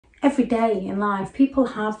every day in life, people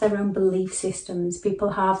have their own belief systems,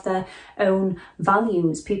 people have their own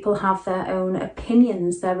values, people have their own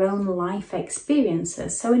opinions, their own life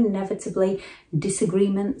experiences. So inevitably,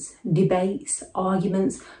 disagreements, debates,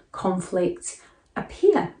 arguments, conflicts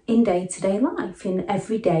appear in day-to-day life, in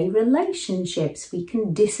everyday relationships. We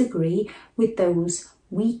can disagree with those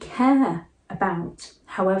we care about.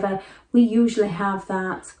 However, we usually have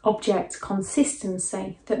that object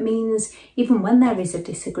consistency. That means even when there is a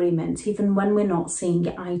disagreement, even when we're not seeing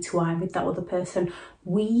eye to eye with that other person,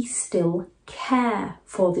 we still care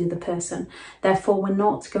for the other person. Therefore, we're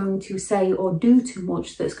not going to say or do too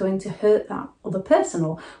much that's going to hurt that other person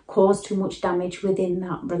or cause too much damage within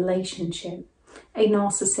that relationship. A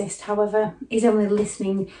narcissist, however, is only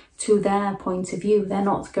listening to their point of view. They're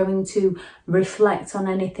not going to reflect on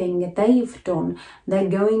anything they've done. They're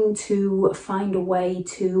going to find a way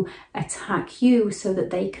to attack you so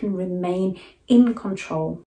that they can remain in control.